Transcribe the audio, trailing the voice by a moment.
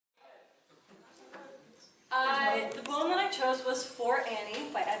chose was For Annie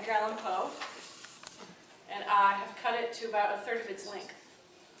by Edgar Allan Poe, and I have cut it to about 1/3 of its length.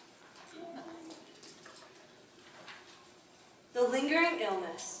 The lingering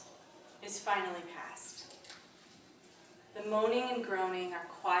illness is finally past. The moaning and groaning are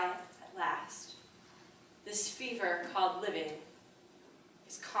quiet at last. This fever called living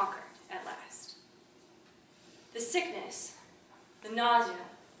is conquered at last. The sickness, the nausea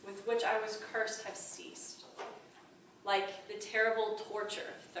with which I was cursed have ceased. Like the terrible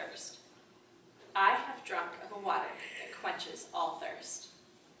torture of thirst, I have drunk of a water that quenches all thirst.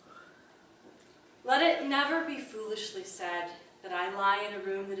 Let it never be foolishly said that I lie in a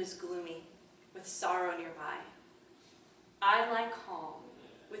room that is gloomy, with sorrow nearby. I lie calm,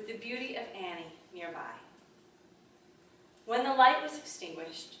 with the beauty of Annie nearby. When the light was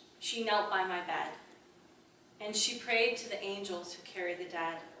extinguished, she knelt by my bed, and she prayed to the angels who carry the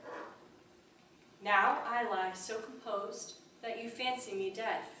dead. Now I lie so composed that you fancy me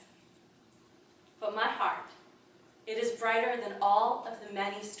dead. But my heart, it is brighter than all of the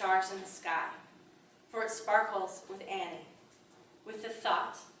many stars in the sky, for it sparkles with Annie, with the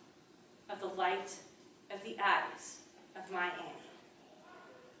thought of the light of the eyes